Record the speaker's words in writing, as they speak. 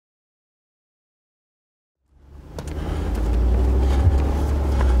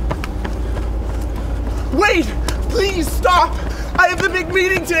stop! I have the big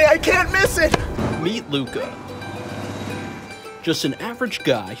meeting today, I can't miss it! Meet Luca. Just an average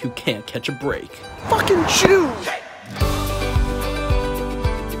guy who can't catch a break. Fucking Jew!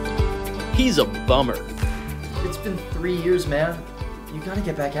 He's a bummer. It's been 3 years, man. You gotta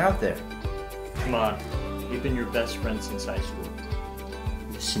get back out there. Come on. We've been your best friends since high school.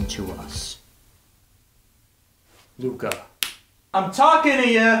 Listen to us. Luca. I'm talking to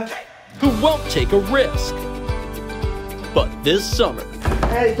you! Who won't take a risk. But this summer...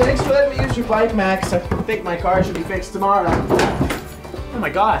 Hey, thanks for letting me use your bike, Max. I think my car should be fixed tomorrow. Oh my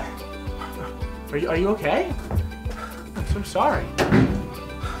god. Are you okay? I'm so sorry.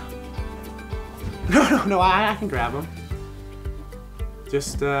 No, I can grab him.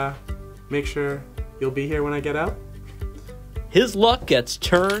 Just make sure you'll be here when I get out. His luck gets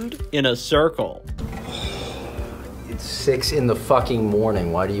turned in a circle. It's 6 in the fucking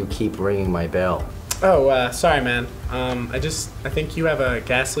morning. Why do you keep ringing my bell? Oh, sorry, man. I think you have a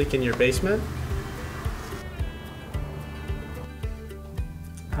gas leak in your basement.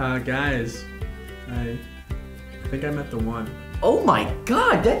 Guys, I think I met the one. Oh my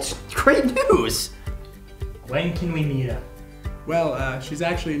god, that's great news! When can we meet up? Well, she's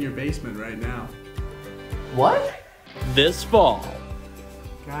actually in your basement right now. What? This fall.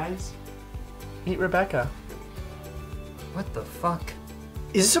 Guys, meet Rebecca. What the fuck?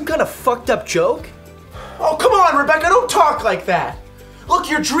 Is this some kind of fucked up joke? Oh, come on, Rebecca, don't talk like that! Look,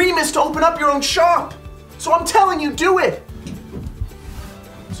 your dream is to open up your own shop! So I'm telling you, do it!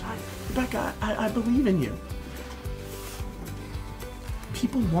 I'm sorry, Rebecca, I believe in you.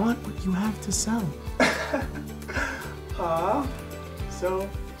 People want what you have to sell. So,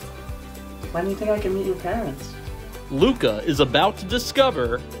 when do you think I can meet your parents? Luca is about to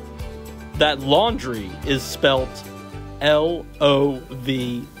discover that laundry is spelt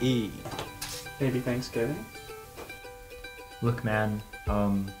L-O-V-E. Maybe Thanksgiving? Look, man,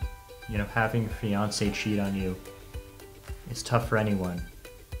 having a fiance cheat on you, it's tough for anyone.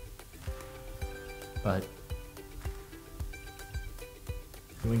 But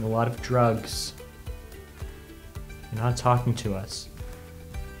doing a lot of drugs, you're not talking to us.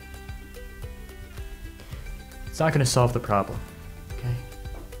 It's not gonna solve the problem, okay?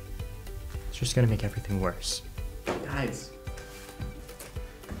 It's just gonna make everything worse. Guys,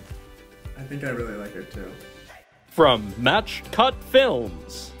 I think I really like her too. From Match Cut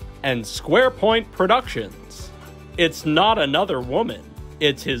Films and Square Point Productions, it's not another woman.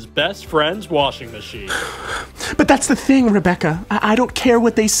 It's his best friend's washing machine. But that's the thing, Rebecca. I don't care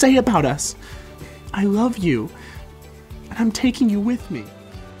what they say about us. I love you. And I'm taking you with me.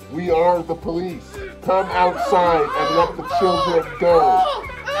 We are the police. Come outside and let the children go.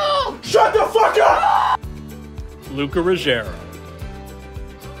 Shut the fuck up! Luca Ruggiero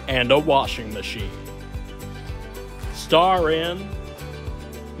and a washing machine. Star in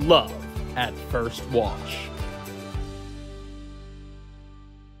Love at First Wash.